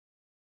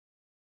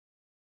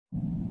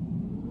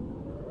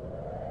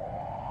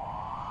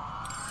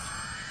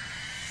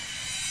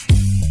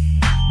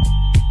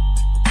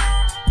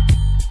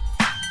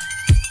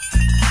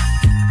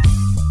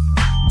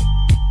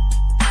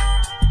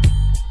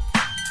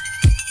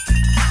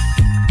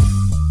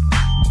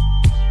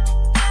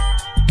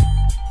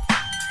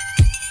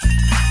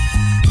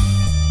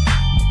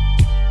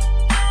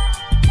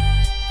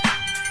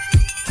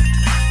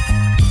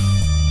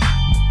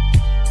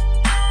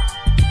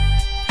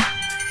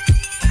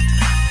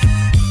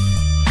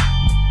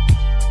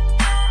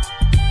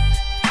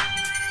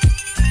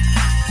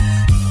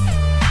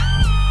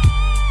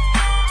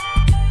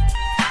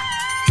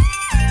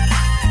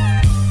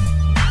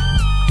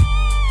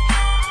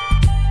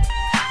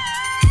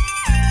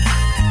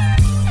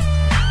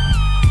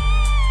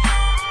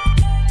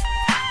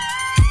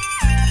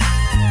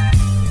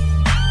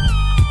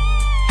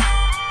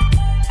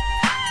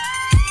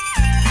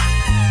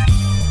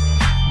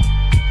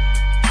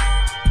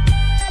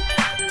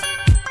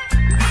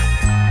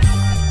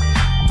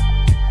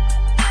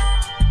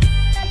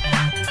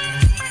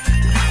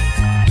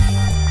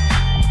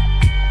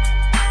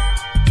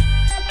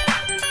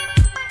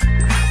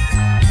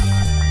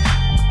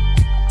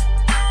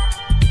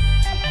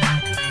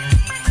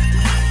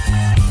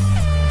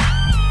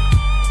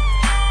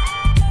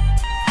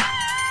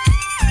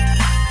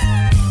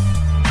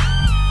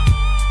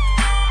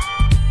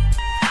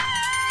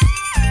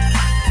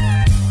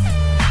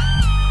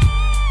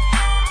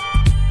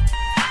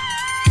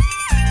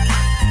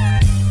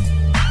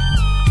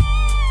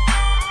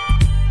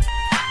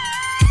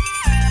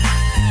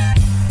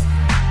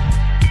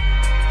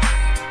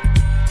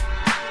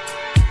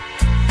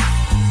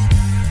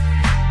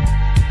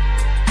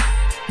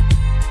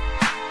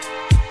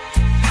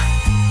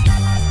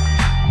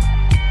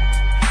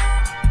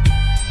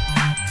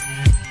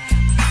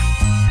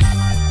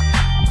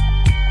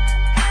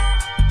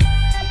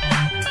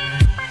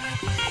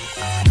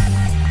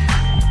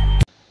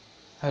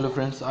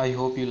friends, I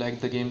hope you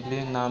like the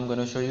gameplay. Now I'm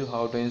gonna show you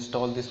how to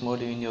install this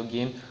mod in your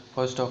game.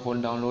 First of all,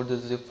 download the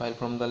zip file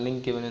from the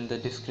link given in the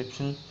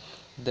description.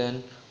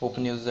 Then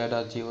open your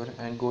zarchiver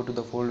and go to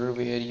the folder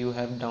where you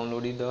have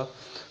downloaded the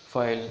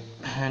file,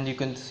 and you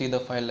can see the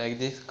file like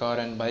this, car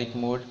and bike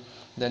mode.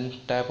 Then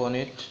tap on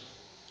it,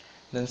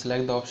 then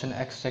select the option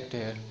extract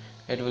here.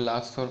 It will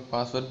ask for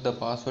password. The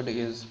password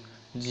is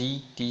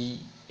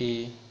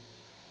GTA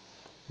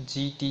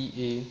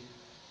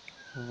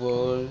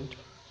World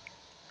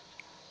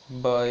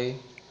by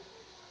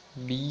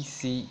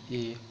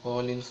BCA,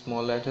 all in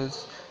small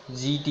letters,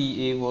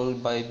 GTA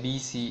World by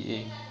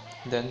BCA.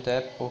 Then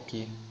tap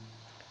OK.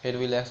 It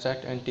will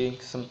extract and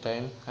take some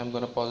time. I'm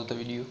gonna pause the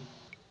video.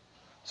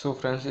 So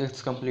friends,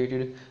 it's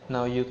completed.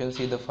 Now you can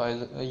see the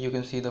file, you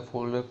can see the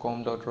folder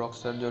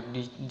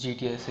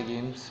com.rockstar.gtac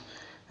games,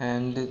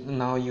 and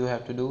now you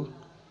have to do,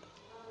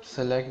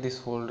 select this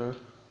folder,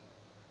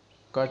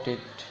 cut it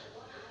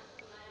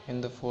in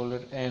the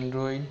folder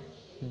Android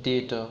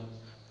data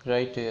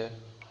right here,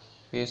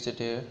 paste it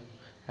here,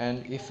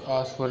 and if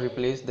asked for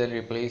replace, then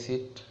replace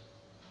it.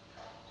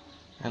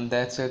 And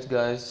that's it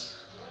guys.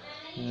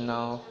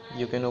 Now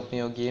you can open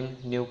your game.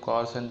 New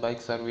cars and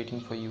bikes are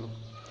waiting for you.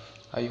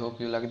 I hope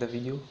you like the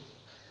video.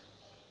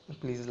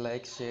 Please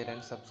like, share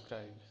and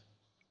subscribe.